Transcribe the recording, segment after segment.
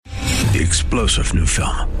the explosive new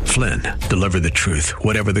film, Flynn, Deliver the Truth,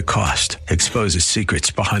 Whatever the Cost, exposes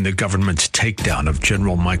secrets behind the government's takedown of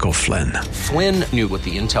General Michael Flynn. Flynn knew what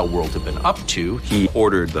the intel world had been up to. He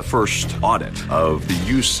ordered the first audit of the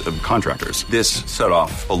use of contractors. This set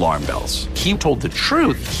off alarm bells. He told the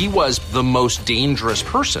truth. He was the most dangerous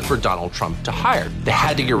person for Donald Trump to hire. They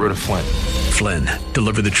had to get rid of Flynn. Flynn,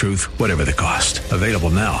 Deliver the Truth, Whatever the Cost. Available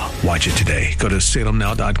now. Watch it today. Go to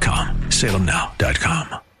salemnow.com.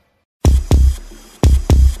 salemnow.com.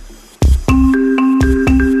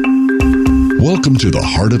 Welcome to the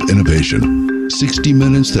Heart of Innovation. 60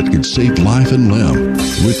 minutes that could save life and limb,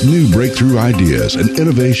 with new breakthrough ideas and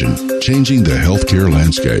innovation changing the healthcare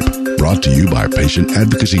landscape. Brought to you by patient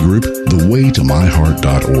advocacy group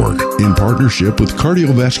thewaytomyheart.org in partnership with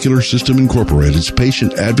Cardiovascular System Incorporated's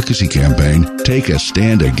patient advocacy campaign, Take a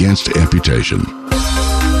Stand Against Amputation.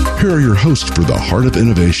 Here are your hosts for the Heart of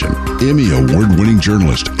Innovation, Emmy Award-winning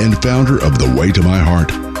journalist and founder of The Way to My Heart,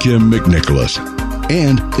 Kim McNicholas,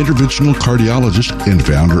 and interventional cardiologist and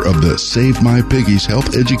founder of the Save My Piggies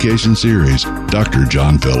Health Education Series, Dr.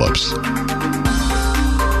 John Phillips.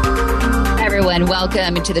 Hi, everyone.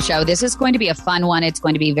 Welcome to the show. This is going to be a fun one. It's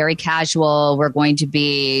going to be very casual. We're going to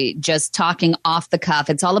be just talking off the cuff.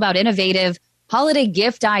 It's all about innovative holiday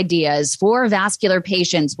gift ideas for vascular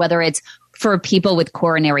patients, whether it's for people with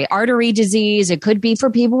coronary artery disease. It could be for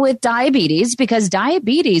people with diabetes, because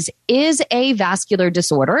diabetes is a vascular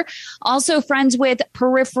disorder. Also, friends with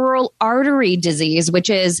peripheral artery disease, which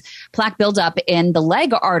is plaque buildup in the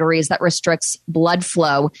leg arteries that restricts blood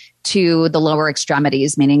flow to the lower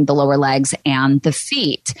extremities, meaning the lower legs and the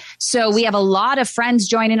feet. So we have a lot of friends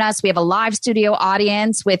joining us. We have a live studio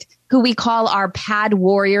audience with who we call our PAD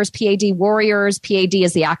warriors, PAD warriors. PAD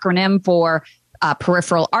is the acronym for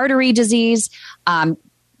peripheral artery disease.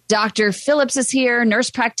 Dr. Phillips is here. Nurse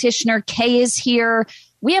practitioner Kay is here.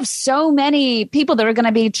 We have so many people that are going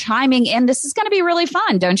to be chiming in. This is going to be really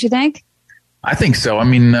fun, don't you think? I think so. I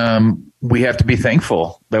mean, we have to be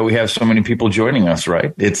thankful that we have so many people joining us,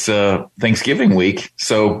 right? It's Thanksgiving week.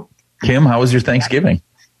 So, Kim, how was your Thanksgiving?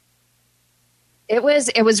 It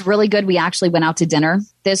was really good. We actually went out to dinner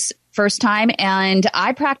this first time, and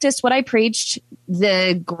I practiced what I preached.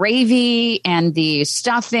 The gravy and the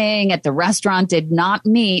stuffing at the restaurant did not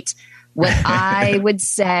meet what I would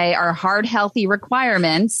say are heart healthy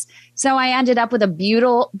requirements. So I ended up with a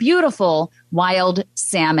beautiful wild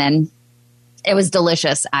salmon. It was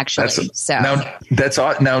delicious, actually. Did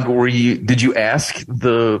you ask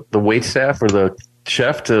the wait staff or the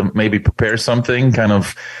chef to maybe prepare something kind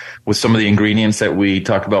of with some of the ingredients that we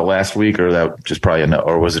talked about last week, or that just probably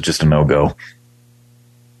or was it just a no-go?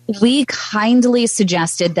 We kindly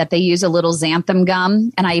suggested that they use a little xanthan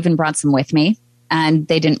gum, and I even brought some with me, and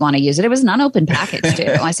they didn't want to use it. It was an unopened package,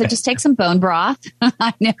 too. I said, just take some bone broth.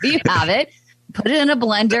 I know you have it. Put it in a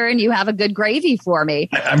blender, and you have a good gravy for me.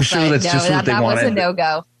 I'm sure what they wanted. That was a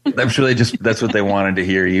no-go. I'm sure that's what they wanted to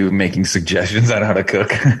hear, you making suggestions on how to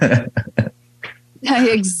cook.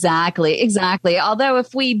 Exactly. Although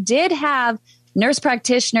if we did have nurse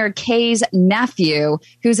practitioner Kay's nephew,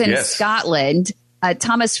 who's in Scotland,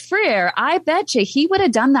 Thomas Freer, I bet you he would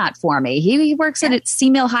have done that for me. He works at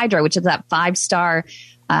Sea Mill Hydro, which is that 5-star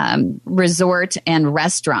resort and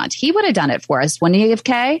restaurant. He would have done it for us, wouldn't he have,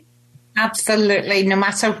 Kay? Absolutely. No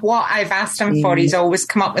matter what I've asked him for, he's always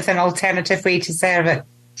come up with an alternative way to serve it.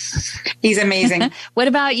 He's amazing. What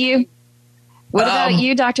about you? What about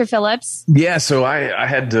you, Dr. Phillips? Yeah, so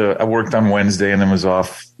I worked on Wednesday and then was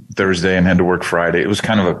off Thursday and had to work Friday. It was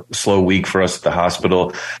kind of a slow week for us at the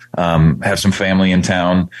hospital. Have some family in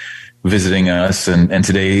town visiting us. And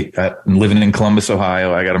today, living in Columbus,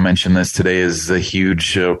 Ohio, I got to mention this. Today is a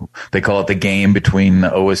huge, they call it the game between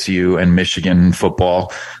OSU and Michigan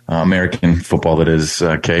football, American football that is,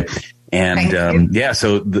 okay. And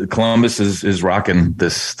so the Columbus is rocking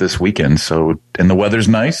this weekend. So, and the weather's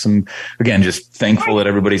nice. And again, just thankful that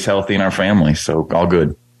everybody's healthy in our family. So all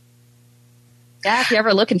good. Yeah, if you're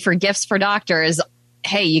ever looking for gifts for doctors,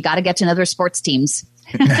 hey, you got to get to know their sports teams.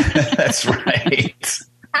 That's right.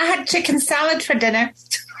 I had chicken salad for dinner.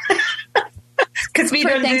 Because we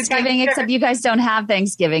don't Thanksgiving, except you guys don't have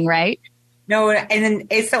Thanksgiving, right? No, and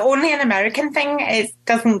it's only an American thing. It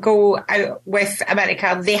doesn't go out with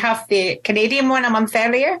America. They have the Canadian one a month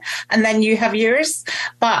earlier, and then you have yours.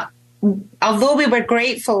 But although we were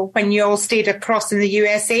grateful when you all stayed across in the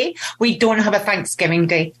USA, we don't have a Thanksgiving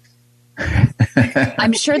Day.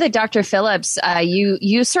 I'm sure that Dr. Phillips,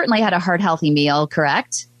 you certainly had a heart-healthy meal,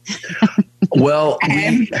 correct? Well,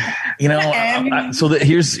 so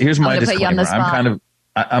here's my disclaimer.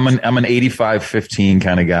 I'm an 85-15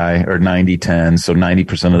 kind of guy, or 90-10. So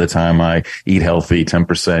 90% of the time I eat healthy,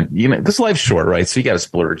 10%. This life's short, right? So you got to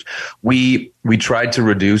splurge. We tried to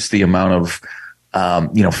reduce the amount of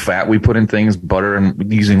fat we put in things, butter,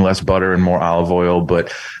 and using less butter and more olive oil.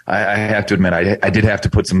 But I have to admit, I did have to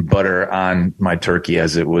put some butter on my turkey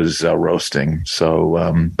as it was roasting.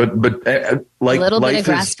 So, but like a little bit of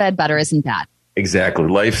grass-fed butter isn't bad. Exactly.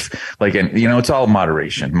 Life, it's all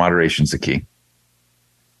moderation. Moderation's the key.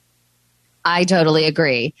 I totally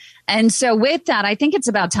agree. And so with that, I think it's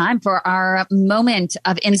about time for our moment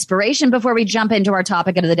of inspiration before we jump into our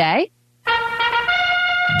topic of the day.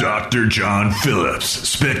 Dr. John Phillips'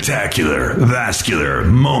 spectacular vascular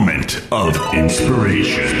moment of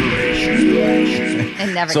inspiration.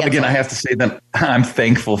 So again, I have to say that I'm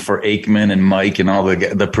thankful for Aikman and Mike and all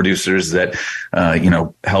the producers that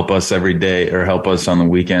help us every day, or help us on the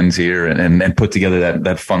weekends here, and put together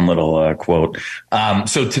that fun little quote.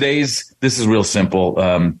 So this is real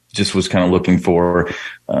simple. Just was kind of looking for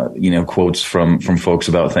quotes from folks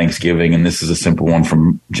about Thanksgiving, and this is a simple one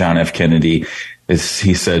from John F. Kennedy.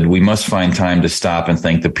 He said, "We must find time to stop and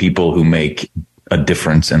thank the people who make a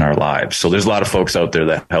difference in our lives." So there's a lot of folks out there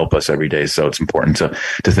that help us every day. So it's important to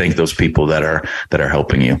thank those people that are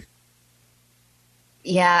helping you.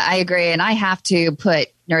 Yeah, I agree. And I have to put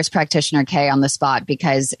nurse practitioner Kay on the spot,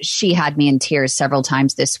 because she had me in tears several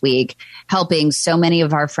times this week, helping so many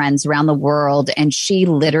of our friends around the world. And she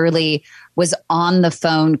literally was on the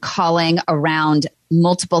phone calling around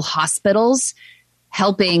multiple hospitals,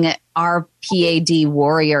 helping our PAD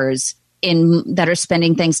warriors that are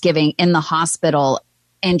spending Thanksgiving in the hospital.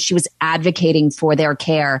 And she was advocating for their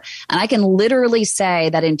care. And I can literally say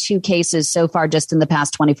that in 2 cases so far, just in the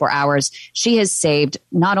past 24 hours, she has saved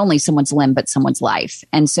not only someone's limb, but someone's life.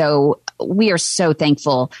 And so we are so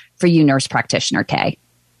thankful for you, nurse practitioner Kay.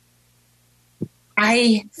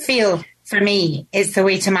 I feel, for me, it's the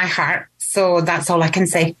way to my heart. So that's all I can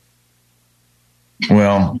say.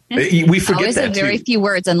 Well, we forget always that very few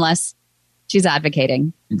words unless she's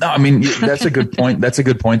advocating. No, I mean, that's a good point. That's a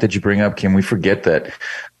good point that you bring up, Kim. We forget that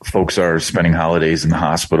folks are spending holidays in the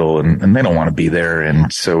hospital and they don't want to be there.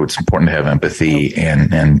 And so it's important to have empathy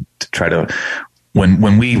and to try to,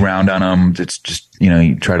 when we round on them, it's just,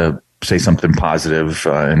 you try to say something positive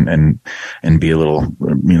and be a little,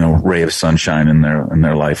 ray of sunshine in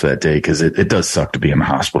their life that day. Cause it does suck to be in the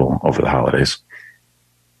hospital over the holidays.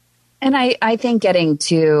 And I think getting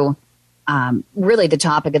to really the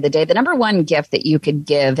topic of the day, the number one gift that you could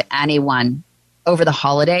give anyone over the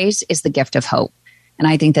holidays is the gift of hope. And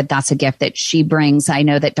I think that that's a gift that she brings. I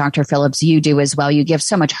know that Dr. Phillips, you do as well. You give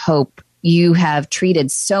so much hope. You have treated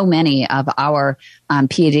so many of our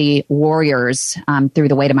PAD warriors through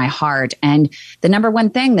the Way to My Heart. And the number one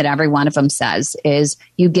thing that every one of them says is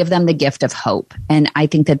you give them the gift of hope. And I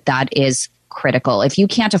think that that is critical. If you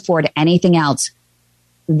can't afford anything else,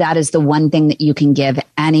 that is the one thing that you can give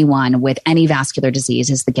anyone with any vascular disease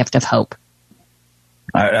is the gift of hope.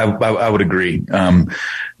 I would agree.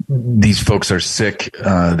 These folks are sick.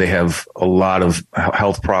 They have a lot of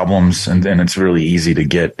health problems, and it's really easy to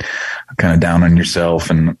get kind of down on yourself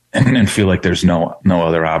and feel like there's no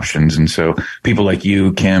other options. And so people like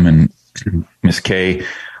you, Kim, and Miss Kay,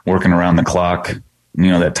 working around the clock,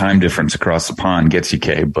 that time difference across the pond gets you,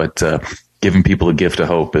 Kay, but giving people a gift of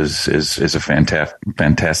hope is a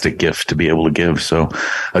fantastic gift to be able to give. So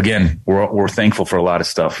again, we're thankful for a lot of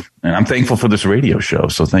stuff, and I'm thankful for this radio show.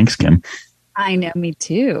 So thanks, Kim. I know, me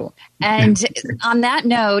too. And on that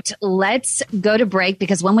note, let's go to break,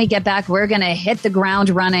 because when we get back, we're going to hit the ground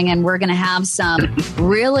running, and we're going to have some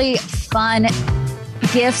really fun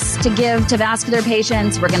gifts to give to vascular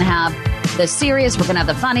patients. We're going to have the serious, we're going to have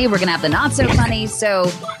the funny, we're going to have the not so funny.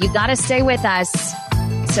 So you got to stay with us.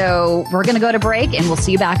 So we're going to go to break, and we'll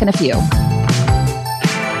see you back in a few.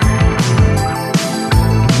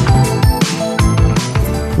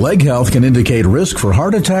 Leg health can indicate risk for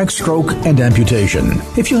heart attack, stroke, and amputation.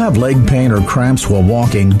 If you have leg pain or cramps while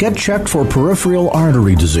walking, get checked for peripheral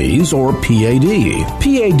artery disease, or PAD.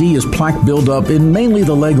 PAD is plaque buildup in mainly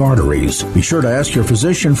the leg arteries. Be sure to ask your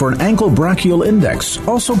physician for an ankle brachial index,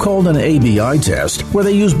 also called an ABI test, where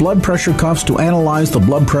they use blood pressure cuffs to analyze the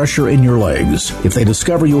blood pressure in your legs. If they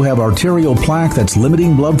discover you have arterial plaque that's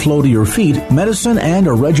limiting blood flow to your feet, medicine and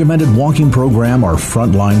a regimented walking program are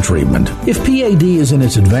frontline treatment. If PAD is in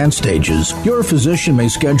its advanced advanced stages, your physician may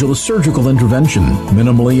schedule a surgical intervention.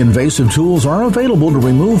 Minimally invasive tools are available to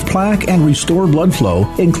remove plaque and restore blood flow,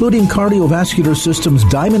 including Cardiovascular System's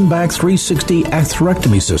Diamondback 360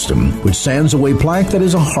 atherectomy system, which sands away plaque that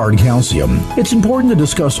is a hard calcium. It's important to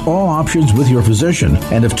discuss all options with your physician,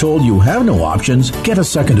 and if told you have no options, get a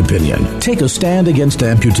second opinion. Take a stand against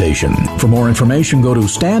amputation. For more information, go to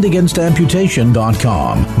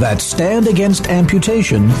standagainsamputation.com. That's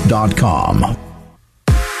standagainsamputation.com.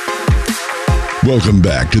 Welcome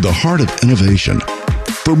back to the Heart of Innovation.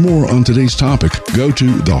 For more on today's topic, go to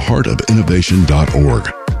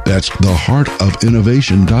theheartofinnovation.org. That's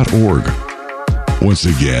theheartofinnovation.org. Once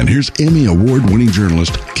again, here's Emmy Award-winning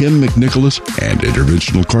journalist Kim McNicholas and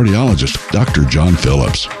interventional cardiologist Dr. John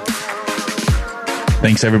Phillips.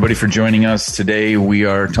 Thanks, everybody, for joining us. Today, we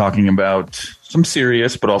are talking about some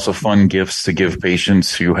serious but also fun gifts to give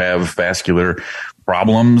patients who have vascular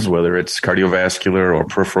problems, whether it's cardiovascular or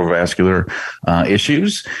peripheral vascular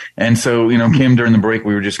issues. And so, Kim, during the break,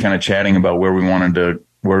 we were just kind of chatting about where we wanted to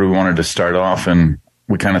start off, and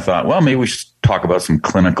we kind of thought, well, maybe we should talk about some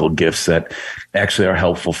clinical gifts that actually are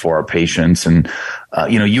helpful for our patients. And,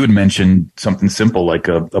 you had mentioned something simple like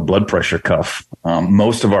a blood pressure cuff.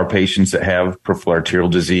 Most of our patients that have peripheral arterial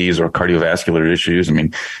disease or cardiovascular issues,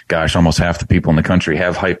 almost half the people in the country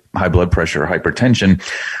have high blood pressure or hypertension.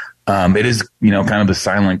 It is, kind of the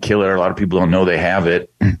silent killer. A lot of people don't know they have it.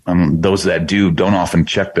 Those that do don't often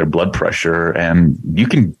check their blood pressure, and you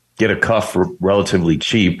can get a cuff for relatively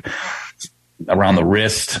cheap around the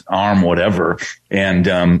wrist, arm, whatever. And,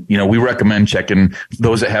 we recommend checking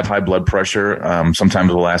those that have high blood pressure.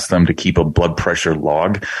 Sometimes we'll ask them to keep a blood pressure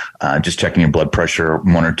log, just checking your blood pressure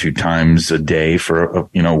 1 or 2 times a day for,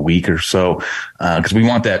 a week or so. Cause we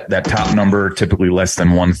want that top number typically less than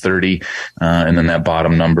 130, and then that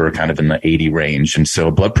bottom number kind of in the 80 range. And so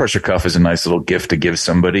a blood pressure cuff is a nice little gift to give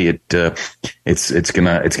somebody. It's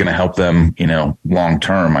gonna help them, long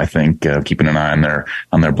term, I think, keeping an eye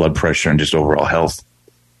on their blood pressure and just overall health.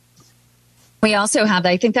 We also have,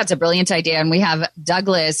 I think that's a brilliant idea. And we have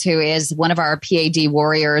Douglas, who is one of our PAD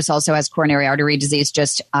warriors, also has coronary artery disease,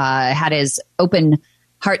 just had his open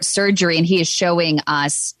heart surgery. And he is showing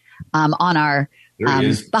us on our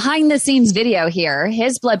behind the scenes video here,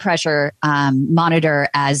 his blood pressure monitor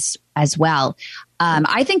as well.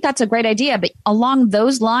 I think that's a great idea. But along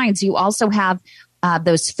those lines, you also have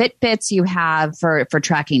those Fitbits you have for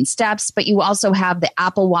tracking steps, but you also have the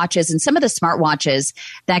Apple Watches and some of the smartwatches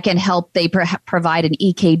that can help. They provide an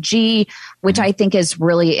EKG, which I think is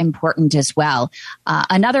really important as well.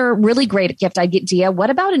 Another really great gift idea.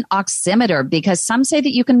 What about an oximeter? Because some say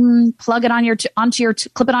that you can plug it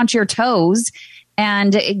clip it onto your toes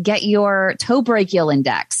and get your toe brachial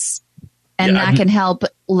index. And that can help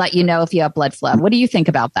let you know if you have blood flow. What do you think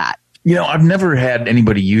about that? I've never had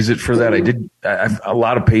anybody use it for that. A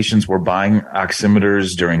lot of patients were buying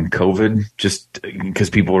oximeters during COVID just because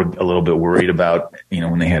people were a little bit worried about,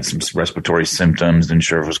 when they had some respiratory symptoms, didn't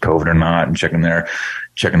sure if it was COVID or not, and checking their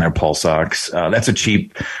pulse ox. That's a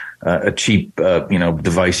cheap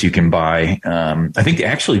device you can buy. I think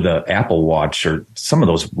actually the Apple Watch or some of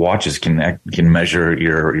those watches can measure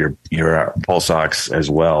your pulse ox as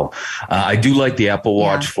well. I do like the Apple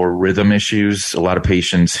Watch for rhythm issues. A lot of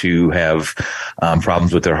patients who have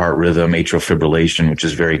problems with their heart rhythm, atrial fibrillation, which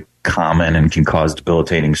is very common and can cause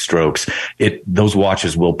debilitating strokes. Those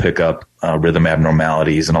watches will pick up rhythm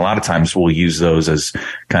abnormalities, and a lot of times we'll use those as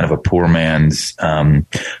kind of a poor man's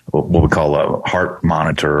what we call a heart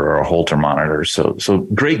monitor or a Holter monitor. So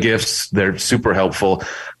great gifts. They're super helpful,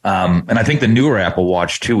 and I think the newer Apple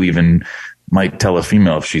Watch too even might tell a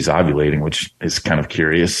female if she's ovulating, which is kind of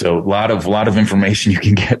curious. So a lot of information you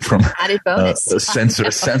can get from a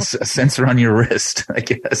sensor on your wrist, I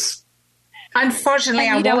guess. Unfortunately,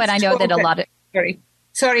 I know that a lot of.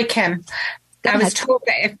 Sorry, Kim. I was told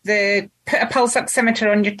that if they put a pulse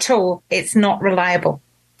oximeter on your toe, it's not reliable.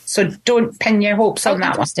 So don't pin your hopes on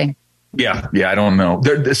that interesting. One. Yeah, I don't know.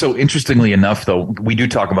 So interestingly enough, though, we do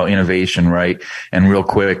talk about innovation, right? And real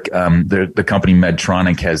quick, the company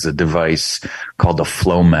Medtronic has a device called the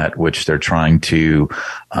FlowMet, which they're trying to,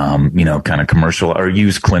 kind of commercial or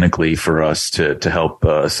use clinically for us to help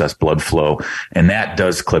assess blood flow, and that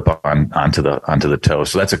does clip onto the toe.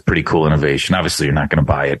 So that's a pretty cool innovation. Obviously, you're not going to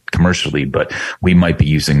buy it commercially, but we might be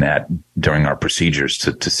using that during our procedures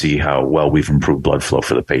to see how well we've improved blood flow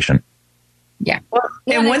for the patient. Yeah.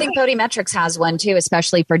 And I think Podimetrics has one too,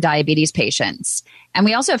 especially for diabetes patients. And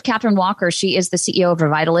we also have Catherine Walker. She is the CEO of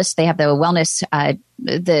Revitalis. They have the wellness,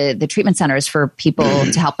 the treatment centers for people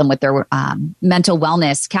to help them with their mental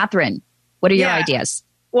wellness. Catherine, what are your ideas?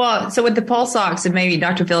 Well, so with the pulse ox, and maybe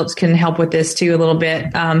Dr. Phillips can help with this too a little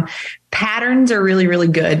bit. Patterns are really, really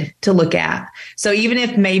good to look at. So even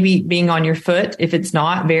if maybe being on your foot, if it's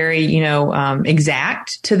not very,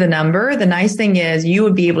 exact to the number, the nice thing is you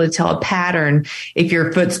would be able to tell a pattern if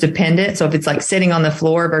your foot's dependent. So if it's like sitting on the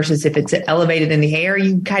floor versus if it's elevated in the air,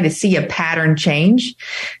 you can kind of see a pattern change.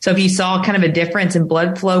 So if you saw kind of a difference in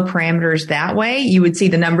blood flow parameters that way, you would see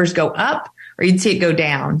the numbers go up, or you'd see it go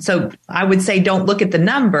down. So I would say don't look at the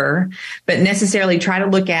number, but necessarily try to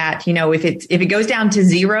look at, if it goes down to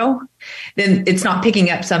 0, then it's not picking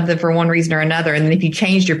up something for one reason or another. And then if you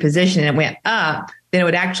changed your position and it went up, then it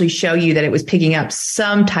would actually show you that it was picking up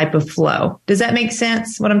some type of flow. Does that make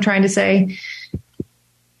sense, what I'm trying to say?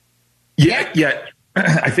 Yeah.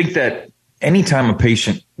 I think that anytime a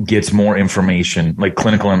patient gets more information, like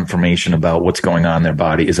clinical information about what's going on in their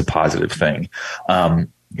body, is a positive thing.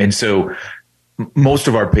 And so most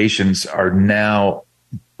of our patients are now,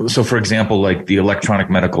 so for example, like the electronic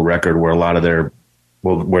medical record, where a lot of their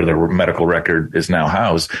medical record is now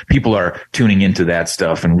housed, people are tuning into that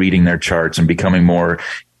stuff and reading their charts and becoming more,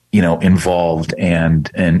 involved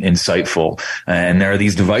and insightful. And there are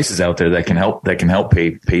these devices out there that can help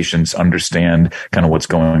patients understand kind of what's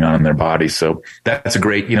going on in their body. So that's a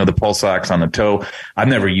great, the pulse ox on the toe. I've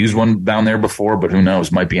never used one down there before, but who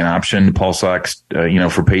knows, might be an option. Pulse ox,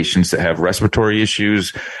 for patients that have respiratory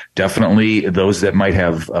issues, definitely those that might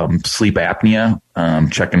have sleep apnea,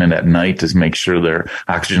 checking it at night to make sure their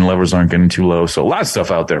oxygen levels aren't getting too low. So a lot of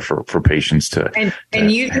stuff out there for patients to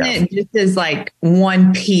using it just as like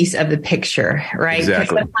one piece of the picture, right?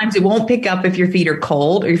 Exactly. Because sometimes it won't pick up if your feet are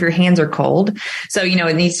cold or if your hands are cold. So,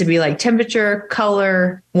 it needs to be like temperature,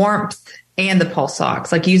 color, warmth, and the pulse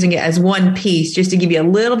ox, like using it as one piece just to give you a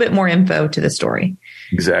little bit more info to the story.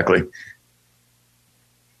 Exactly.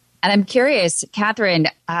 And I'm curious, Catherine,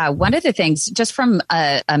 one of the things, just from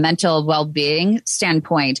a mental well-being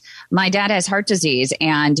standpoint, my dad has heart disease.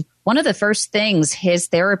 And one of the first things his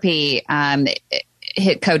therapy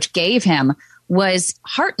coach gave him was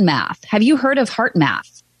heart math. Have you heard of heart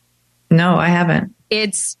math? No, I haven't.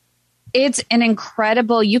 It's an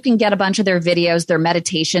incredible, you can get a bunch of their videos, their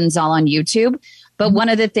meditations all on YouTube. But one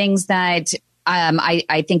of the things that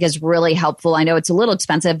I think is really helpful, I know it's a little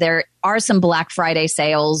expensive. There are some Black Friday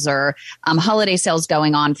sales or holiday sales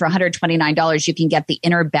going on. For $129, you can get the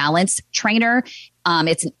Inner Balance Trainer.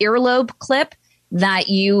 It's an earlobe clip that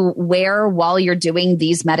you wear while you're doing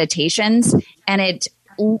these meditations. And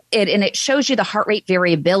it shows you the heart rate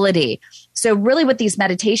variability. So really what these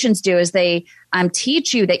meditations do is they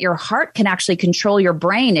teach you that your heart can actually control your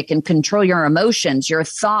brain. It can control your emotions, your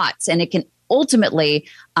thoughts, and it can ultimately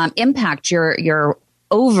impact your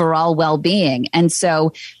overall well-being. And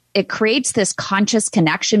so it creates this conscious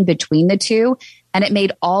connection between the two. And it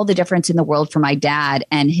made all the difference in the world for my dad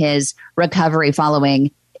and his recovery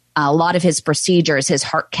following a lot of his procedures, his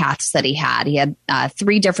heart caths that he had. He had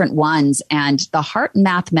 3 different ones, and the heart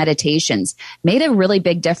math meditations made a really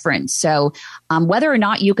big difference. So whether or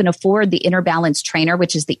not you can afford the Inner Balance Trainer,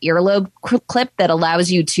 which is the earlobe clip that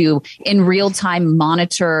allows you to in real time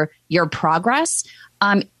monitor your progress,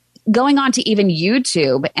 going on to even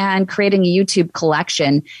YouTube and creating a YouTube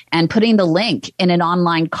collection and putting the link in an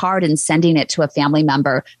online card and sending it to a family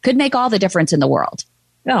member could make all the difference in the world.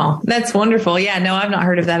 Oh, that's wonderful. Yeah, no, I've not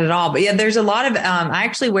heard of that at all. But yeah, there's a lot of, I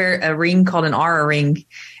actually wear a ring called an Aura ring,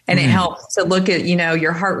 and it helps to look at,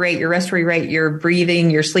 your heart rate, your respiratory rate, your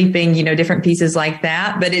breathing, your sleeping, different pieces like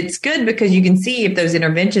that. But it's good because you can see if those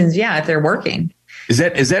interventions, if they're working. Is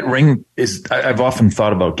that ring I've often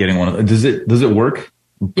thought about getting one of them. Does it work?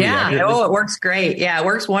 Yeah. Oh, it works great. Yeah, it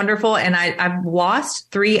works wonderful. And I've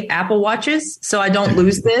lost 3 Apple Watches, so I don't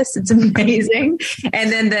lose this. It's amazing.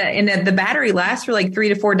 And then the battery lasts for like 3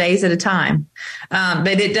 to 4 days at a time.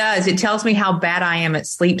 But it tells me how bad I am at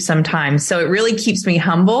sleep sometimes. So it really keeps me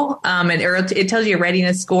humble. And it tells you a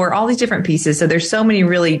readiness score, all these different pieces. So there's so many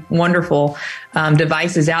really wonderful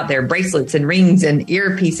devices out there, bracelets and rings and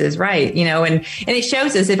earpieces, right? And it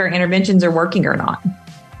shows us if our interventions are working or not.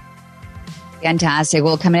 Fantastic.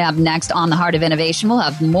 Well, coming up next on The Heart of Innovation, we'll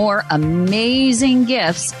have more amazing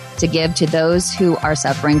gifts to give to those who are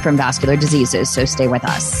suffering from vascular diseases. So stay with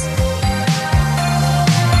us.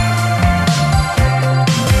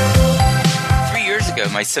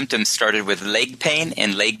 My symptoms started with leg pain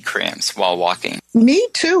and leg cramps while walking. Me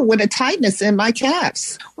too, with a tightness in my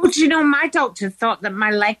calves. Well, my doctor thought that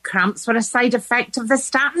my leg cramps were a side effect of the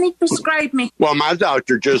statin he prescribed me. Well, my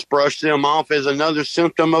doctor just brushed them off as another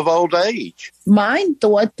symptom of old age. Mine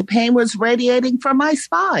thought the pain was radiating from my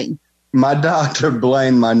spine. My doctor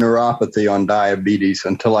blamed my neuropathy on diabetes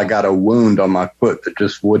until I got a wound on my foot that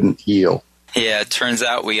just wouldn't heal. Yeah, it turns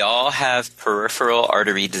out we all have peripheral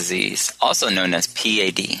artery disease, also known as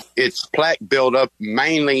PAD. It's plaque buildup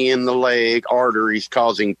mainly in the leg arteries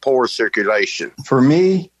causing poor circulation. For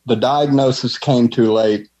me, the diagnosis came too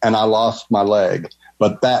late and I lost my leg,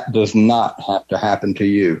 but that does not have to happen to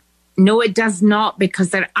you. No, it does not, because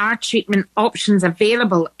there are treatment options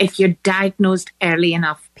available if you're diagnosed early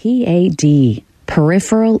enough. PAD,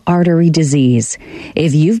 peripheral artery disease.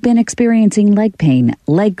 If you've been experiencing leg pain,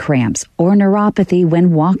 leg cramps, or neuropathy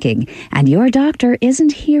when walking, and your doctor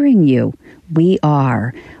isn't hearing you, we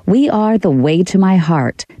are. We are The Way to My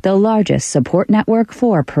Heart, the largest support network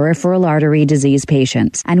for peripheral artery disease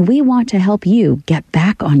patients, and we want to help you get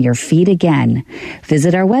back on your feet again.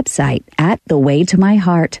 Visit our website at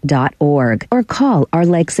thewaytomyheart.org or call our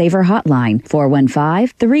Leg Saver hotline,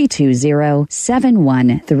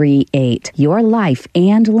 415-320-7138. Your life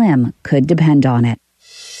and limb could depend on it.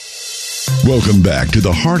 Welcome back to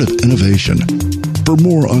the Heart of Innovation. For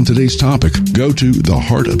more on today's topic, go to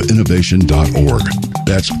theheartofinnovation.org.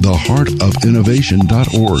 That's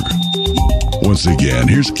theheartofinnovation.org. Once again,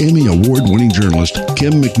 here's Emmy Award-winning journalist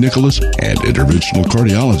Kim McNicholas and interventional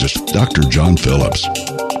cardiologist Dr. John Phillips.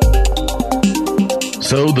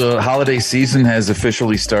 So the holiday season has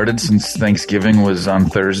officially started since Thanksgiving was on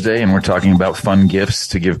Thursday, and we're talking about fun gifts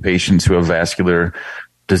to give patients who have vascular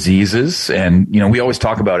diseases. And, we always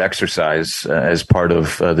talk about exercise as part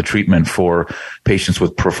of the treatment for patients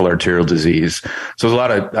with peripheral arterial disease. So there's a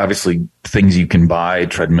lot of, obviously, things you can buy,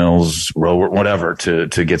 treadmills, rower, whatever, to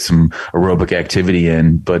get some aerobic activity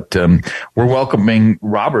in. But we're welcoming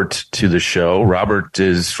Robert to the show. Robert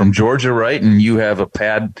is from Georgia, right? And you have a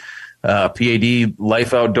PAD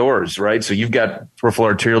Life Outdoors, right? So you've got peripheral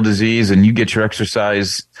arterial disease and you get your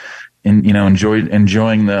exercise and,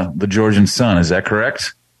 enjoying the Georgian sun. Is that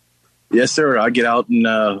correct? Yes, sir. I get out and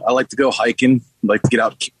I like to go hiking. I like to get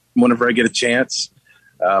out whenever I get a chance.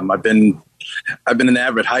 I've been an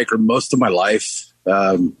avid hiker most of my life.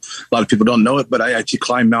 A lot of people don't know it, but I actually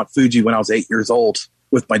climbed Mount Fuji when I was 8 years old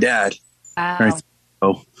with my dad. Wow.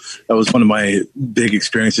 So that was one of my big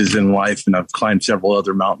experiences in life, and I've climbed several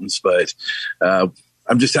other mountains. But I'm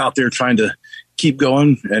just out there trying to keep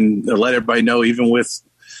going and let everybody know, even with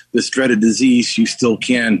this dreaded disease, you still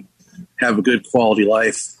can have a good quality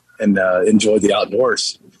life and enjoy the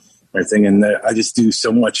outdoors and everything. And I just do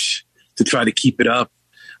so much to try to keep it up.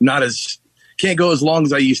 Can't go as long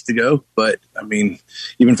as I used to go, but I mean,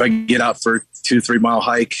 even if I get out for a 2-3 mile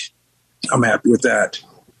hike, I'm happy with that.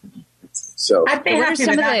 So what are some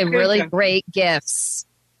of the really great gifts?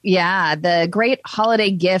 Yeah, the great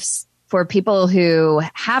holiday gifts for people who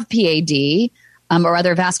have PAD or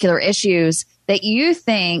other vascular issues that you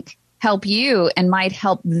think help you and might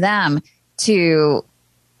help them to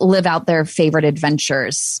live out their favorite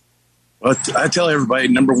adventures? Well, I tell everybody,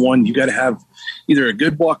 number one, you got to have either a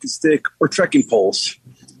good walking stick or trekking poles.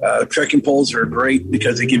 Trekking poles are great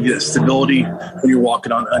because they give you that stability when you're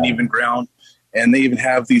walking on uneven ground. And they even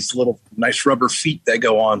have these little nice rubber feet that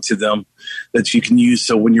go on to them that you can use.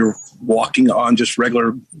 So when you're walking on just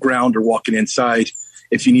regular ground or walking inside,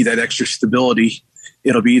 if you need that extra stability,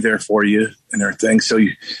 it'll be there for you and everything. So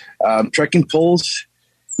trekking poles,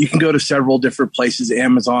 you can go to several different places,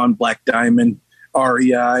 Amazon, Black Diamond,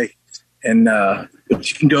 REI, and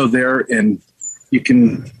you can go there and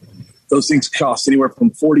those things cost anywhere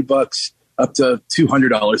from $40 up to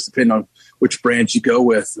 $200, depending on which brand you go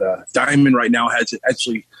with. Diamond right now has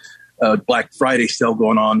actually Black Friday sale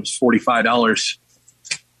going on. It's $45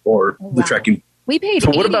 for the trekking. We paid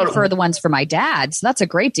 $80 for the ones for my dad, so that's a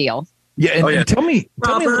great deal. Yeah, and tell me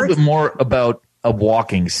a little bit more about a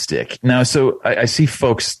walking stick. Now, so I see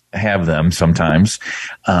folks have them sometimes.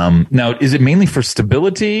 Now, is it mainly for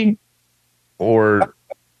stability or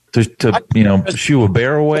to shoo a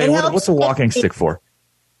bear away? What's a walking stick for?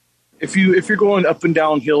 If you're going up and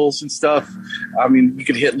down hills and stuff, I mean, you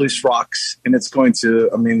can hit loose rocks and it's going to,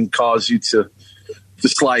 cause you to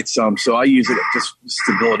slide some. So I use it just for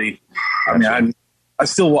stability. I mean,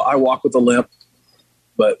 I walk with a limp,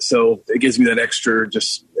 but so it gives me that extra,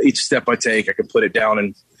 just each step I take, I can put it down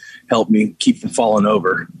and help me keep from falling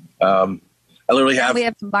over. I literally we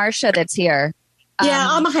have Marsha that's here.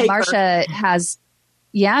 I'm a hiker. Marsha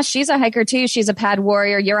she's a hiker too. She's a pad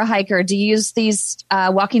warrior. You're a hiker. Do you use these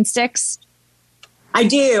walking sticks? I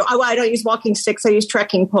do. I don't use walking sticks. I use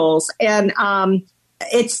trekking poles. And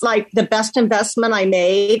it's like the best investment I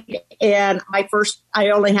made. And I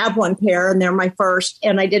only have one pair and they're my first.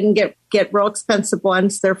 And I didn't get real expensive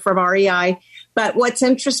ones. They're from REI. But what's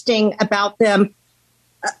interesting about them,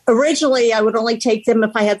 originally I would only take them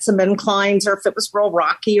if I had some inclines or if it was real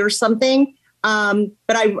rocky or something.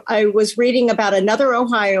 But I was reading about another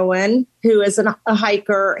Ohioan who is a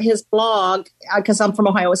hiker, his blog, because I'm from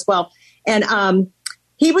Ohio as well. And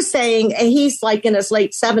he was saying, and he's like in his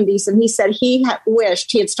late 70s, and he said he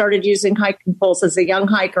wished he had started using hiking poles as a young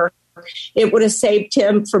hiker. It would have saved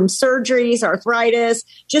him from surgeries, arthritis.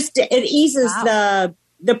 It eases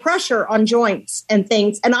the pressure on joints and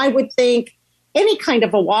things. And I would think any kind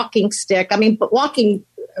of a walking stick. I mean, but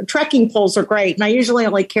trekking poles are great. And I usually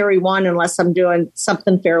only carry one unless I'm doing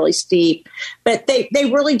something fairly steep. But they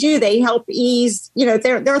really do. They help ease,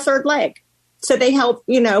 they're a third leg. So they help,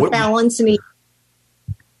 balance and ease.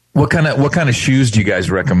 What kind of shoes do you guys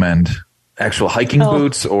recommend? Actual hiking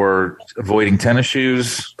boots or avoiding tennis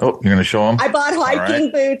shoes? Oh, you're going to show them? I bought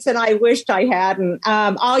hiking boots and I wished I hadn't.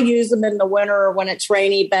 I'll use them in the winter when it's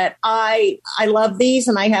rainy, but I love these,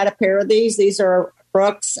 and I had a pair of these. These are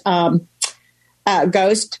Brooks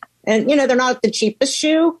Ghost. And, they're not the cheapest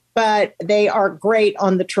shoe, but they are great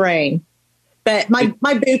on the train. But my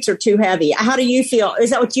boots are too heavy. How do you feel? Is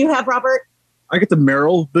that what you have, Robert? I get the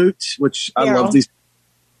Merrell boots, which I love these.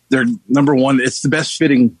 They're number one. It's the best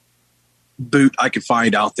fitting boot I could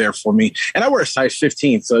find out there for me. And I wear a size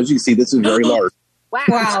 15. So as you can see, this is very large.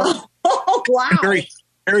 Wow. Wow. Very,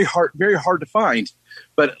 very hard to find.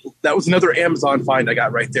 But that was another Amazon find I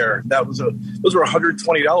got right there. Those were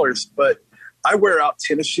 $120. But I wear out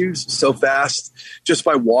tennis shoes so fast just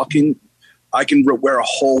by walking. I can wear a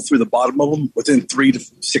hole through the bottom of them within 3 to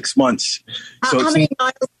 6 months. So how many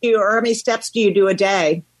miles or how many steps do you do a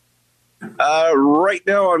day? Right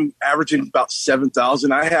now I'm averaging about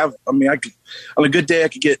 7,000. On a good day, I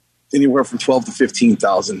could get anywhere from 12 to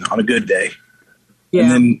 15,000 on a good day.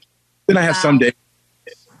 Yeah. And then I have some days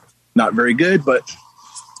not very good, but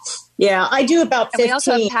yeah, I do about 15. And we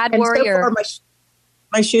also have Pad Warrior. So far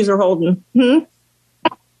my shoes are holding.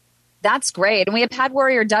 That's great. And we have Pad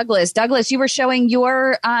Warrior Douglas. Douglas, you were showing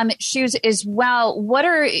your shoes as well.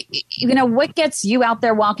 What gets you out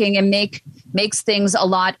there walking and makes things a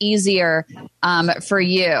lot easier for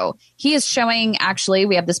you? He is showing, actually,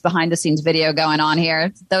 we have this behind the scenes video going on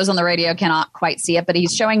here. Those on the radio cannot quite see it, but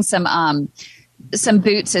he's showing some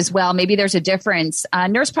boots as well. Maybe there's a difference.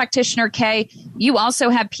 Nurse practitioner Kay, you also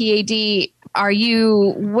have PAD.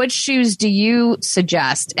 What shoes do you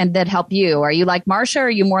suggest and that help you? Are you like Marsha, or are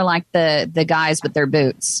you more like the guys with their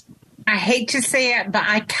boots? I hate to say it, but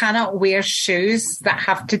I cannot wear shoes that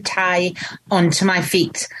have to tie onto my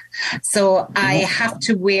feet. So I have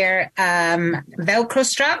to wear Velcro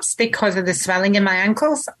straps because of the swelling in my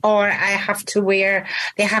ankles, or they have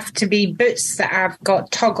to be boots that have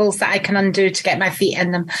got toggles that I can undo to get my feet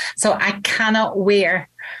in them. So I cannot wear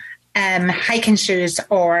hiking shoes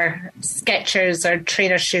or Skechers or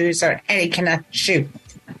trainer shoes or any kind of shoe.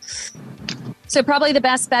 So probably the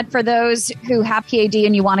best bet for those who have PAD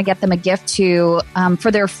and you want to get them a gift for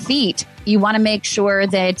their feet, you want to make sure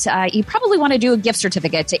that you probably want to do a gift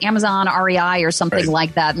certificate to Amazon, REI, or something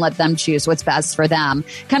like that, and let them choose what's best for them.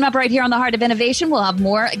 Coming up right here on The Heart of Innovation, we'll have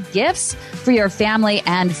more gifts for your family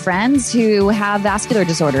and friends who have vascular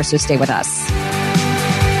disorders, so stay with us.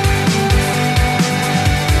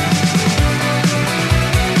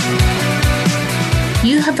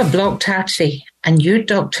 You have a blocked artery and your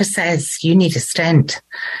doctor says you need a stent.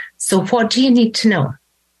 So what do you need to know?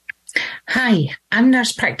 Hi, I'm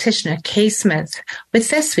nurse practitioner Kay Smith with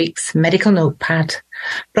this week's Medical Notepad,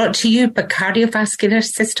 brought to you by Cardiovascular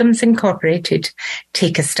Systems Incorporated.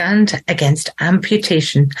 Take a stand against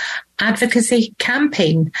amputation, advocacy,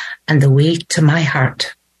 campaign, and the way to my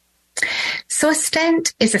heart. So a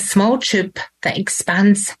stent is a small tube that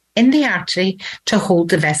expands in the artery to hold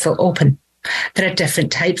the vessel open. There are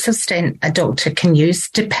different types of stent a doctor can use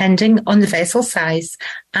depending on the vessel size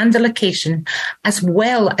and the location, as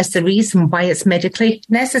well as the reason why it's medically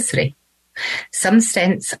necessary. Some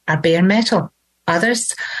stents are bare metal.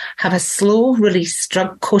 Others have a slow-release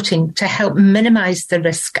drug coating to help minimize the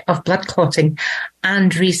risk of blood clotting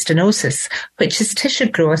and restenosis, which is tissue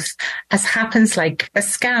growth, as happens like a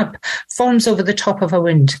scab forms over the top of a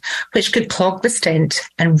wound, which could clog the stent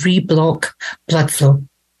and re-block blood flow.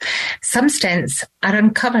 Some stents are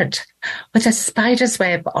uncovered with a spider's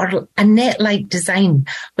web or a net-like design,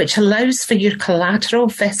 which allows for your collateral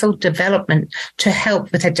vessel development to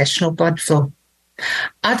help with additional blood flow.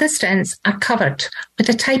 Other stents are covered with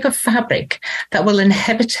a type of fabric that will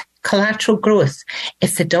inhibit collateral growth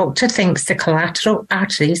if the doctor thinks the collateral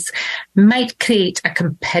arteries might create a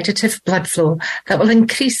competitive blood flow that will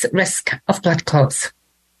increase risk of blood clots.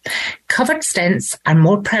 Covered stents are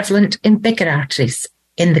more prevalent in bigger arteries,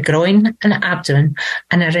 in the groin and abdomen,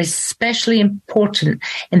 and are especially important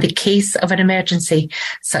in the case of an emergency,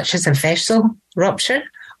 such as a vessel rupture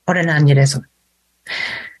or an aneurysm.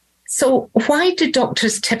 So why do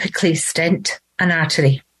doctors typically stent an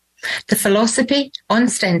artery? The philosophy on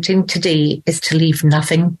stenting today is to leave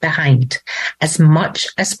nothing behind as much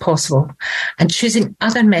as possible and choosing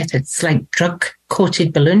other methods like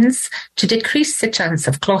drug-coated balloons to decrease the chance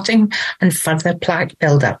of clotting and further plaque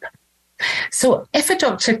buildup. So if a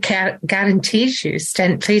doctor guarantees you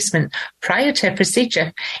stent placement prior to a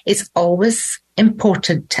procedure, it's always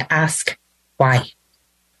important to ask why.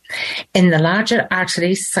 In the larger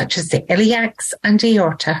arteries, such as the iliacs and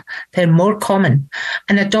aorta, they're more common,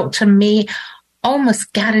 and a doctor may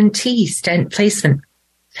almost guarantee stent placement.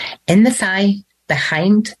 In the thigh,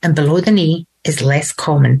 behind and below the knee is less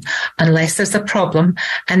common, unless there's a problem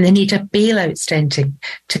and they need a bailout stenting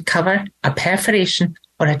to cover a perforation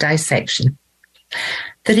or a dissection.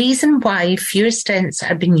 The reason why fewer stents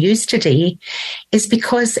are being used today is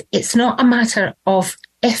because it's not a matter of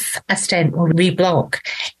if a stent will reblock,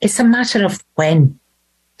 it's a matter of when.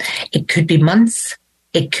 It could be months,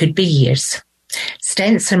 it could be years.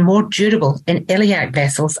 Stents are more durable in iliac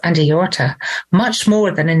vessels and aorta, much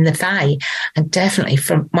more than in the thigh, and definitely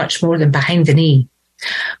much more than behind the knee.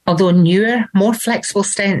 Although newer, more flexible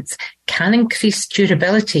stents can increase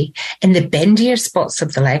durability in the bendier spots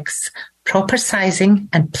of the legs, proper sizing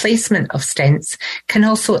and placement of stents can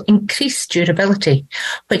also increase durability,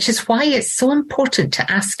 which is why it's so important to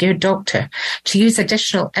ask your doctor to use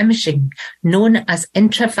additional imaging known as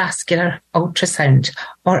intravascular ultrasound,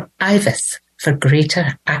 or IVUS, for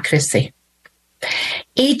greater accuracy.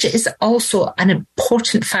 Age is also an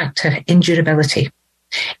important factor in durability.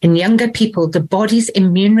 In younger people, the body's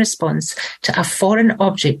immune response to a foreign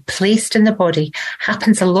object placed in the body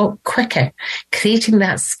happens a lot quicker, creating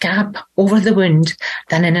that scab over the wound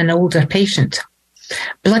than in an older patient.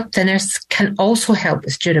 Blood thinners can also help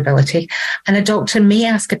with durability, and a doctor may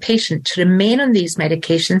ask a patient to remain on these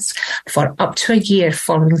medications for up to a year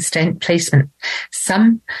following stent placement.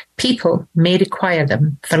 Some people may require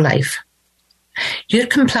them for life. Your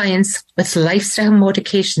compliance with lifestyle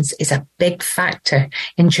modifications is a big factor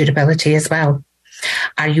in durability as well.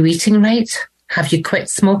 Are you eating right? Have you quit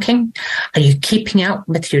smoking? Are you keeping up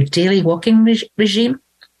with your daily walking regime?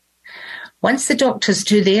 Once the doctors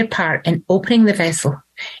do their part in opening the vessel,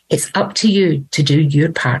 it's up to you to do your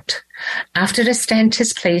part. After a stent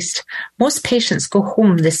is placed, most patients go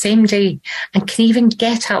home the same day and can even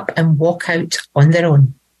get up and walk out on their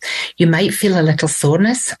own. You might feel a little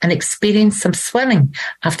soreness and experience some swelling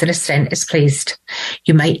after a stent is placed.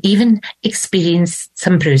 You might even experience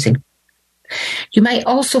some bruising. You might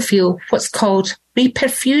also feel what's called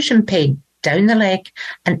reperfusion pain down the leg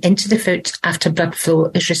and into the foot after blood flow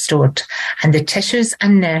is restored and the tissues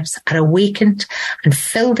and nerves are awakened and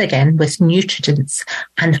filled again with nutrients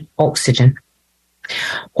and oxygen.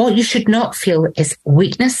 What you should not feel is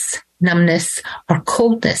weakness, numbness, or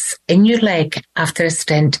coldness in your leg after a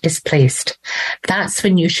stent is placed. That's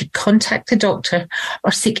when you should contact the doctor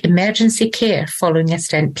or seek emergency care following a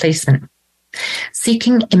stent placement.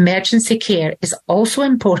 Seeking emergency care is also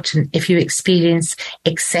important if you experience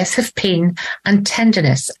excessive pain and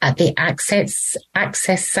tenderness at the access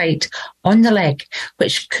site on the leg,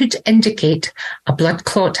 which could indicate a blood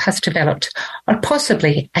clot has developed or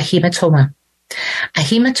possibly a hematoma. A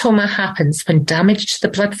hematoma happens when damage to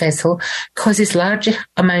the blood vessel causes large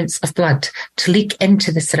amounts of blood to leak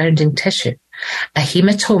into the surrounding tissue. A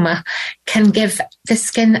hematoma can give the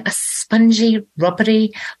skin a spongy,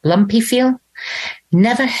 rubbery, lumpy feel.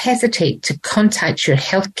 Never hesitate to contact your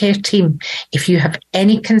healthcare team if you have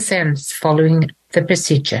any concerns following the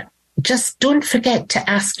procedure. Just don't forget to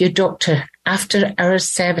ask your doctor after our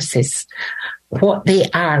services what they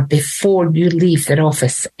are before you leave their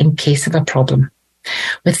office in case of a problem.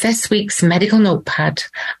 With this week's medical notepad,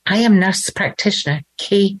 I am nurse practitioner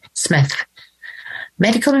Kay Smith.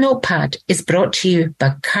 Medical Notepad is brought to you by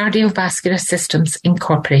Cardiovascular Systems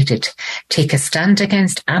Incorporated. Take a stand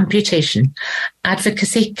against amputation,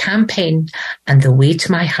 advocacy campaign, and the way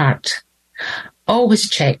to my heart. Always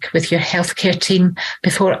check with your healthcare team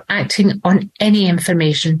before acting on any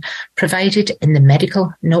information provided in the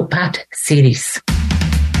Medical Notepad series.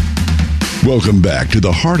 Welcome back to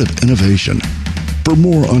the Heart of Innovation. For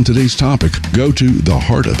more on today's topic, go to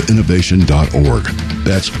theheartofinnovation.org.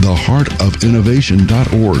 That's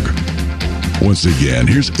theheartofinnovation.org. Once again,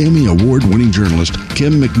 here's Emmy Award-winning journalist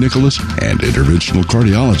Kim McNicholas and interventional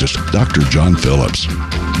cardiologist Dr. John Phillips.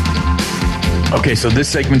 Okay, so this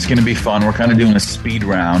segment's going to be fun. We're kind of doing a speed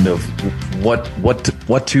round of what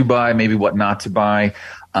to buy, maybe what not to buy.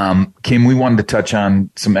 Kim, we wanted to touch on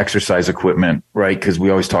some exercise equipment, right? Because we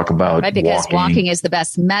always talk about because walking is the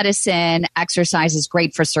best medicine. Exercise is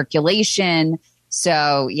great for circulation.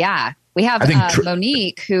 So, yeah, We have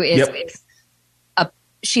Monique, who is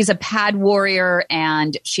she's a pad warrior,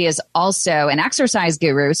 and she is also an exercise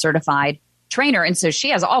guru certified trainer. And so she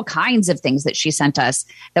has all kinds of things that she sent us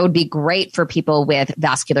that would be great for people with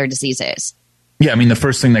vascular diseases. Yeah, I mean, the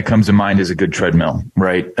first thing that comes to mind is a good treadmill,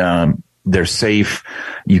 right? They're safe.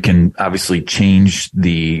 You can obviously change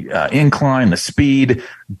the incline, the speed.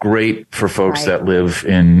 Great for folks that live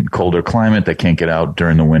in colder climate that can't get out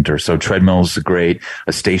during the winter. So treadmills are great.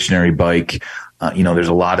 A stationary bike. There's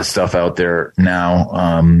a lot of stuff out there now.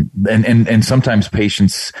 And sometimes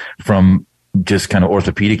patients from just kind of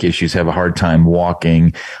orthopedic issues have a hard time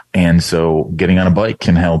walking. And so getting on a bike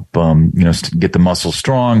can help, get the muscles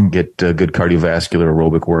strong, get a good cardiovascular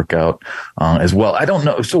aerobic workout, as well. I don't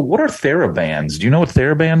know. So what are TheraBands? Do you know what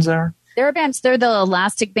TheraBands are? TheraBands, they're the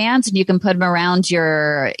elastic bands, and you can put them around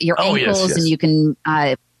your ankles, and you can,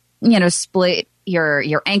 split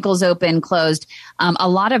your ankles open, closed. A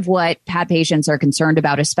lot of what pad patients are concerned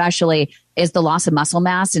about, especially, is the loss of muscle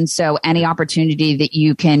mass. And so any opportunity that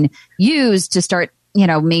you can use to start,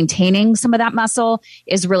 maintaining some of that muscle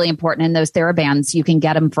is really important. And those TheraBands, you can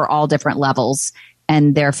get them for all different levels,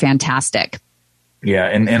 and they're fantastic. Yeah.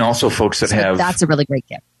 And also folks that have, that's a really great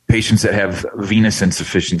gift. Patients that have venous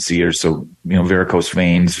insufficiency, or varicose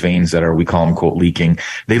veins that are, we call them, quote, leaking,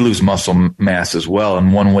 they lose muscle mass as well.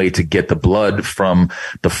 And one way to get the blood from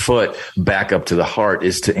the foot back up to the heart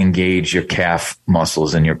is to engage your calf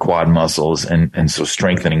muscles and your quad muscles. And so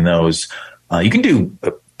strengthening those, you can do,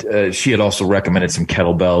 she had also recommended some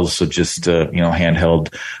kettlebells. So just,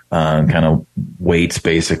 handheld, kind of weights,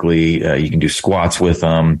 basically. You can do squats with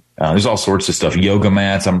them. There's all sorts of stuff. Yoga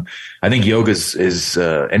mats. I think yoga is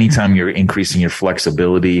anytime you're increasing your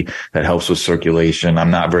flexibility, that helps with circulation.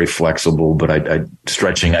 I'm not very flexible, but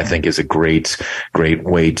stretching, I think, is a great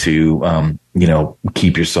way to,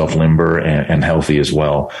 keep yourself limber and healthy as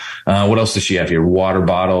well. What else does she have here? Water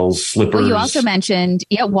bottles, slippers. Well, you also mentioned,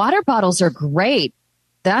 water bottles are great.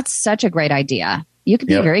 That's such a great idea. You could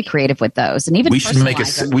be very creative with those, and even we should make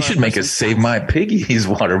a Save My Piggies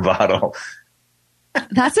water bottle.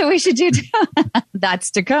 That's what we should do.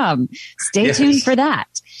 That's to come. Stay tuned for that.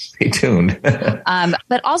 Stay tuned.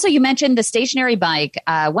 But also, you mentioned the stationary bike.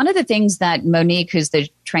 One of the things that Monique, who's the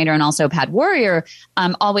trainer and also pad warrior,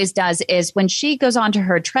 always does is when she goes onto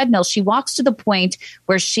her treadmill, she walks to the point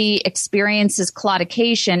where she experiences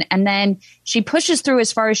claudication, and then she pushes through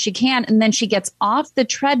as far as she can, and then she gets off the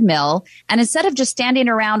treadmill, and instead of just standing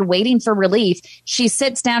around waiting for relief, she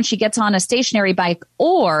sits down, she gets on a stationary bike,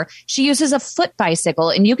 or she uses a foot bicycle,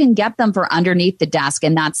 and you can get them for underneath the desk.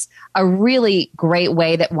 And that's a really great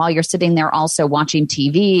way that while you're sitting there also watching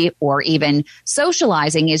TV or even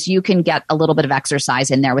socializing, is you can get a little bit of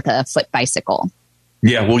exercise in there with a foot bicycle.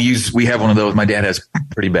 Yeah, we have one of those. My dad has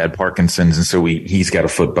pretty bad Parkinson's, and so he's got a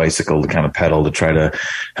foot bicycle to kind of pedal to try to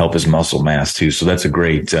help his muscle mass too. So that's a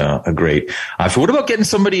great. So what about getting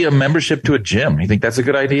somebody a membership to a gym? You think that's a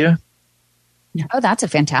good idea? Oh, that's a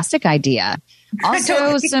fantastic idea.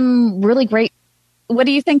 Also, some really great. What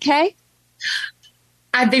do you think, Kay?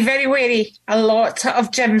 I'd be very wary. A lot of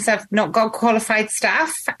gyms have not got qualified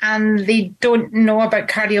staff, and they don't know about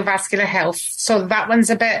cardiovascular health. So that one's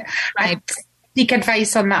a bit. I'd seek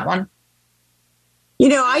advice on that one.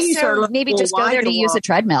 I use maybe just go there to use a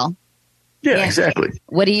treadmill. Yeah, exactly.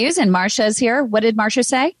 What do you use? And Marcia's here. What did Marcia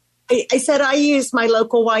say? I said I use my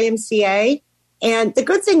local YMCA. And the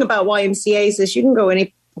good thing about YMCAs is you can go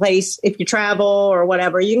any place if you travel or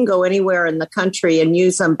whatever. You can go anywhere in the country and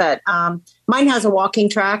use them. But mine has a walking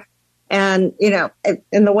track. And,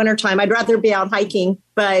 in the wintertime, I'd rather be out hiking.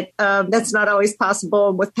 But that's not always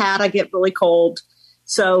possible. With Pat, I get really cold.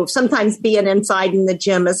 So sometimes being inside in the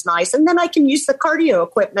gym is nice. And then I can use the cardio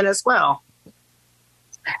equipment as well.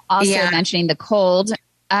 Also mentioning the cold.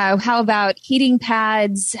 How about heating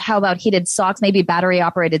pads? How about heated socks? Maybe battery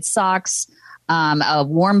operated socks. A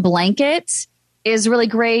warm blanket is really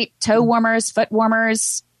great. Toe warmers, foot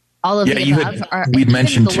warmers, all of the above.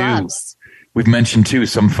 We've mentioned too,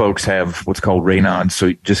 some folks have what's called Raynaud.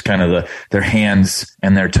 So just kind of their hands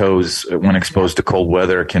and their toes, when exposed to cold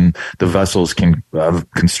weather, the vessels can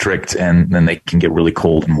constrict, and then they can get really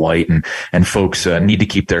cold and white. And folks need to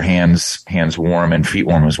keep their hands warm and feet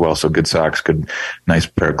warm as well. So good socks, nice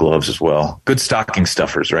pair of gloves as well. Good stocking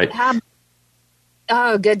stuffers, right?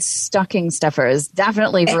 Good stocking stuffers.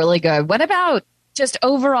 Definitely really good. What about just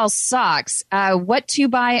overall socks? What to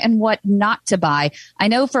buy and what not to buy? I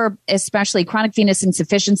know for especially chronic venous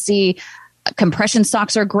insufficiency, compression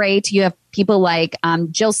socks are great. You have people like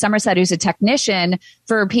Jill Somerset, who's a technician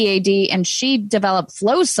for PAD, and she developed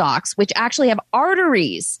flow socks, which actually have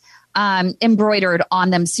arteries embroidered on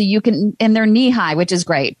them, so you can, and they're knee high, which is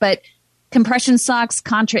great. But compression socks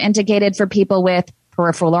contraindicated for people with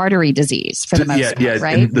peripheral artery disease for the most part,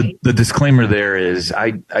 right? And the disclaimer there is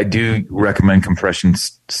I do recommend compression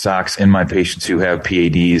socks in my patients who have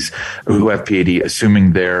PADs,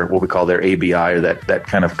 assuming their what we call their ABI, or that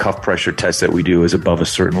kind of cuff pressure test that we do is above a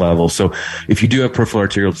certain level. So if you do have peripheral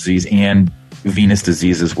arterial disease and venous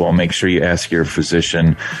disease as well, make sure you ask your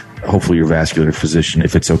physician, hopefully your vascular physician,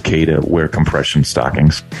 if it's okay to wear compression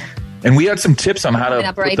stockings. And we had some tips on how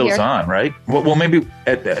to put those on, right? Well, maybe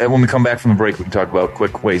when we come back from the break, we can talk about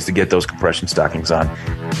quick ways to get those compression stockings on.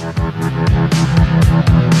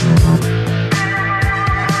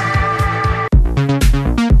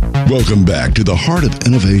 Welcome back to the Heart of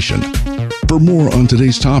Innovation. For more on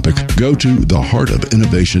today's topic, go to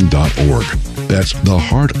theheartofinnovation.org. That's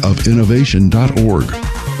theheartofinnovation.org.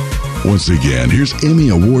 Once again, here's Emmy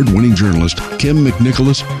Award-winning journalist Kim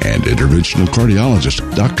McNicholas and interventional cardiologist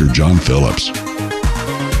Dr. John Phillips.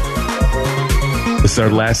 This is our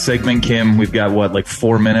last segment, Kim. We've got,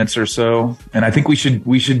 4 minutes or so? And I think we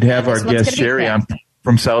should have our guest, Sherry, on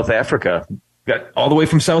from South Africa. Got all the way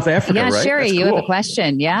from South Africa, right? Yeah, Sherry, you have a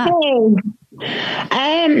question. Yeah.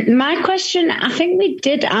 Hey. My question, I think we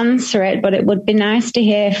did answer it, but it would be nice to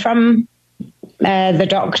hear from the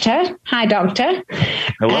doctor. Hi, doctor.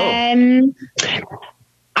 Hello.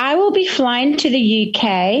 I will be flying to the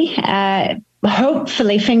UK,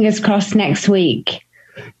 hopefully, fingers crossed, next week.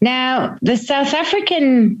 Now, the South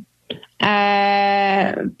African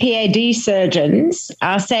PAD surgeons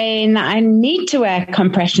are saying that I need to wear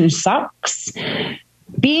compression socks.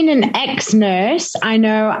 Being an ex-nurse, I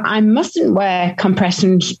know I mustn't wear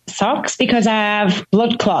compression socks because I have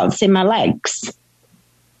blood clots in my legs.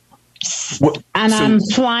 I'm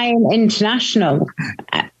flying international.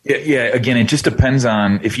 Yeah. Again, it just depends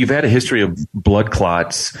on if you've had a history of blood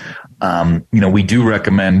clots. We do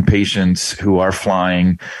recommend patients who are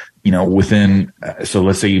flying, within. So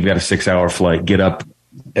let's say you've got a 6-hour flight, get up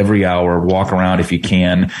every hour, walk around if you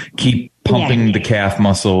can, keep pumping the calf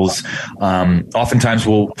muscles. Oftentimes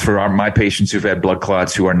for my patients who've had blood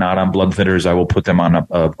clots who are not on blood thinners, I will put them on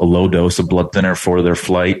a low dose of blood thinner for their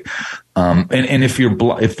flight. And if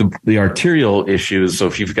the arterial issues, so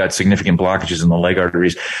if you've got significant blockages in the leg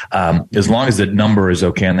arteries, as long as the number is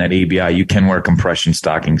okay on that ABI, you can wear compression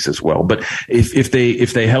stockings as well. But if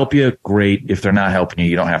they help you, great. If they're not helping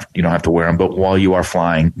you, you don't have to wear them. But while you are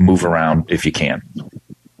flying, move around if you can.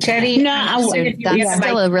 Cherry, that's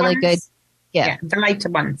still a really good. Yeah, the lighter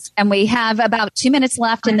ones. And we have about 2 minutes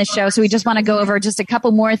left in the show, so we just want to go over just a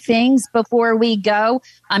couple more things before we go.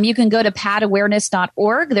 You can go to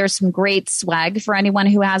padawareness.org. There's some great swag for anyone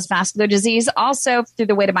who has vascular disease. Also, through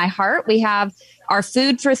the Way to My Heart, we have our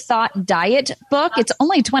Food for Thought diet book. It's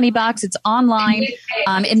only $20. It's online.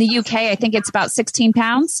 In the UK, I think it's about 16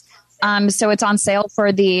 pounds. So it's on sale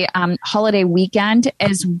for the holiday weekend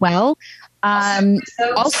as well.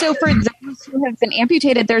 Also, for those who have been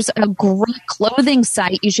amputated, there's a great clothing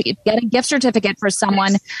site. You should get a gift certificate for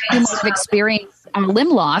someone who might have experienced limb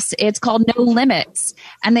loss. It's called No Limits,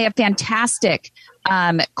 and they have fantastic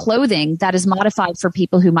clothing that is modified for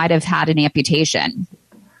people who might have had an amputation.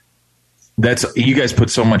 You guys put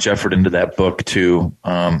so much effort into that book too.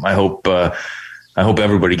 I hope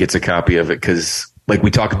everybody gets a copy of it because, like we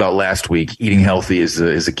talked about last week, eating healthy is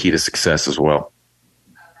a key to success as well.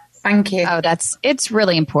 Thank you. Oh, it's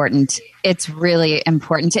really important. It's really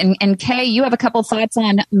important. And Kay, you have a couple thoughts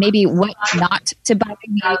on maybe what not to buy.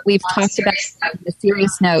 We've talked about on a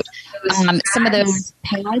serious note. Some of those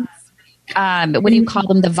pads, what do you call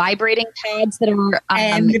them? The vibrating pads that are...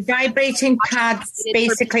 the vibrating pads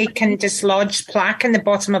basically can dislodge plaque in the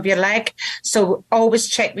bottom of your leg. So always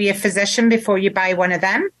check with your physician before you buy one of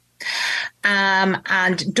them.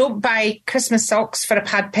 And don't buy Christmas socks for a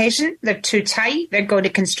pad patient. They're too tight. They're going to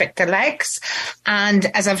constrict their legs. And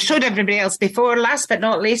as I've showed everybody else before, last but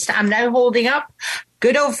not least, I'm now holding up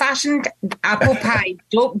good old-fashioned apple pie.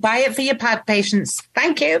 Don't buy it for your pad patients.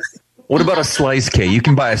 Thank you. What about a slice, Kay? You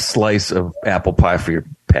can buy a slice of apple pie for your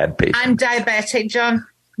pad patient. I'm diabetic, John.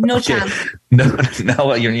 No chance.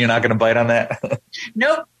 No, you're not going to bite on that?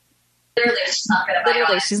 Nope.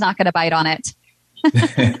 Literally, she's not going to bite on it.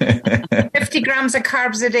 50 grams of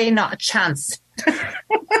carbs a day, not a chance.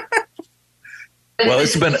 Well,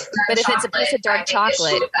 it's been. But if it's a piece of dark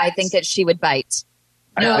chocolate, I think that she would bite.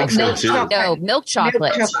 I think so too. No, milk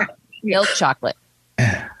chocolate. Milk chocolate.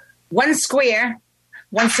 One square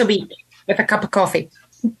once a week with a cup of coffee.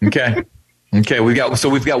 Okay. We've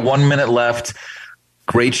got 1 minute left.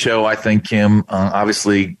 Great show, I think, Kim.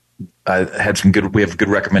 Obviously, we have good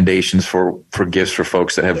recommendations for gifts for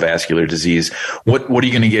folks that have vascular disease. What are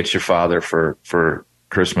you going to get your father for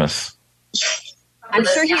Christmas? I'm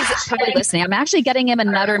sure he's probably listening. I'm actually getting him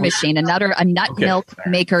another machine, a nut milk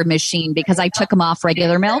maker machine, because I took him off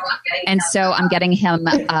regular milk. And so I'm getting him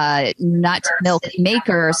a nut milk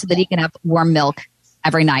maker so that he can have warm milk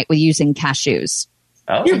every night with using cashews.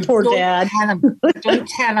 Oh. You poor dad. Don't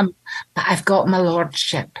tell him that I've got my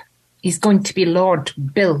lordship. He's going to be Lord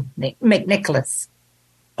Bill McNicholas.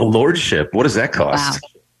 A lordship? What does that cost?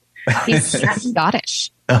 Wow. He's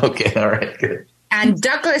Scottish. Okay, all right, good. And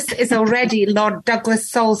Douglas is already Lord Douglas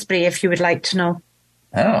Salisbury, if you would like to know.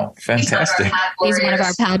 Oh, fantastic. He's one of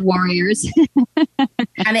our pad warriors.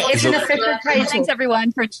 And it is an official title. Thanks,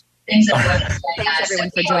 everyone, for joining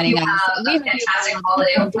us. We have a fantastic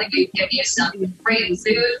holiday. Hopefully we've given you some great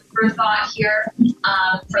food for thought here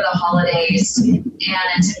for the holidays.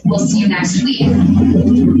 And we'll see you next week.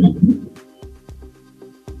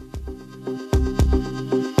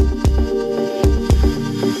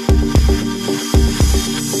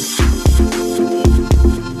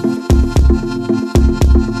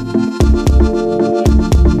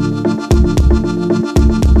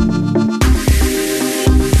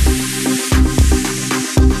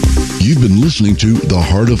 You've been listening to The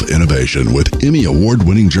Heart of Innovation with Emmy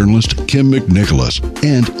Award-winning journalist Kim McNicholas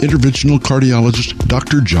and interventional cardiologist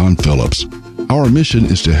Dr. John Phillips. Our mission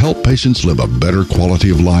is to help patients live a better quality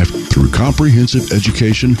of life through comprehensive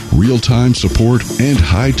education, real-time support, and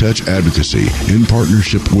high-touch advocacy in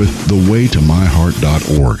partnership with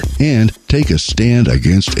thewaytomyheart.org and Take a Stand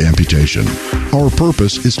Against Amputation. Our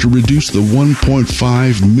purpose is to reduce the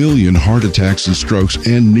 1.5 million heart attacks and strokes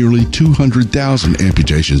and nearly 200,000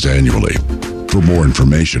 amputations annually. For more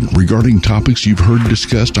information regarding topics you've heard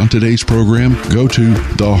discussed on today's program, go to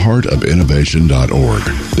theheartofinnovation.org.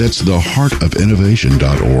 That's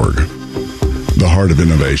theheartofinnovation.org. The Heart of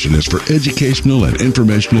Innovation is for educational and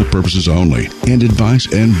informational purposes only, and advice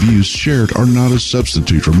and views shared are not a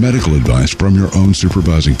substitute for medical advice from your own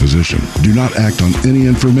supervising physician. Do not act on any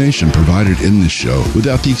information provided in this show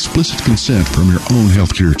without the explicit consent from your own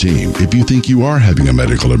healthcare team. If you think you are having a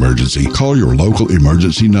medical emergency, call your local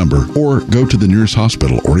emergency number or go to the nearest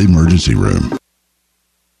hospital or emergency room.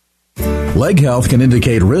 Leg health can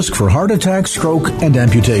indicate risk for heart attack, stroke, and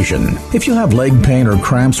amputation. If you have leg pain or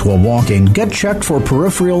cramps while walking, get checked for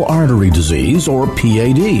peripheral artery disease, or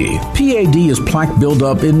PAD. PAD is plaque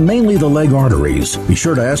buildup in mainly the leg arteries. Be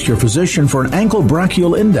sure to ask your physician for an ankle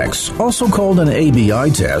brachial index, also called an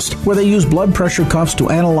ABI test, where they use blood pressure cuffs to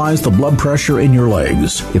analyze the blood pressure in your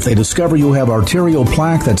legs. If they discover you have arterial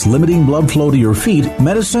plaque that's limiting blood flow to your feet,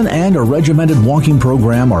 medicine and a regimented walking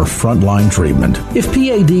program are frontline treatment. If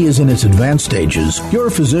PAD is in its advanced stages, your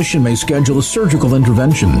physician may schedule a surgical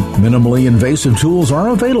intervention. Minimally invasive tools are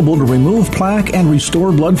available to remove plaque and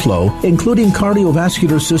restore blood flow, including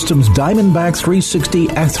Cardiovascular System's Diamondback 360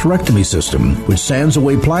 atherectomy system, which sands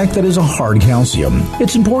away plaque that is a hard calcium.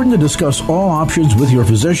 It's important to discuss all options with your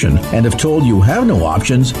physician, and if told you have no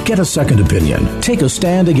options, get a second opinion. Take a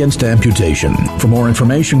stand against amputation. For more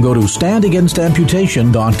information, go to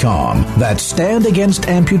standagainsamputation.com. That's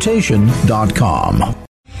standagainsamputation.com.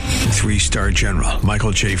 3-star General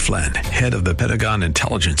Michael J. Flynn, head of the Pentagon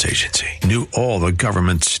Intelligence Agency, knew all the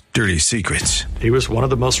government's dirty secrets. He was one of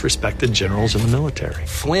the most respected generals in the military.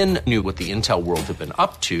 Flynn knew what the intel world had been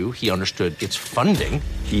up to. He understood its funding.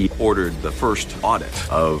 He ordered the first audit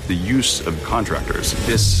of the use of contractors.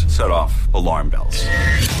 This set off alarm bells.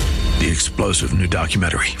 The explosive new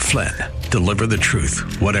documentary, Flynn, Deliver the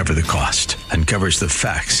Truth, Whatever the Cost, uncovers the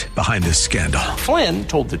facts behind this scandal. Flynn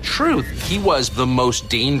told the truth. He was the most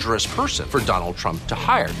dangerous person for Donald Trump to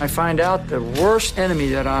hire. I find out the worst enemy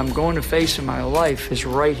that I'm going to face in my life is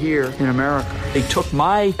right here in America. They took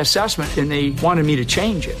my assessment and they wanted me to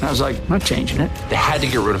change it. And I was like, I'm not changing it. They had to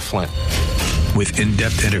get rid of Flynn. With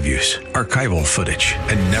in-depth interviews, archival footage,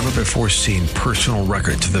 and never-before-seen personal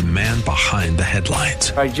records of the man behind the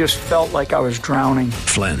headlines. I just felt like I was drowning.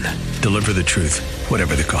 Flynn, Deliver the Truth,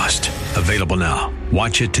 Whatever the Cost. Available now.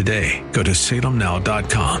 Watch it today. Go to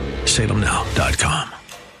salemnow.com. salemnow.com.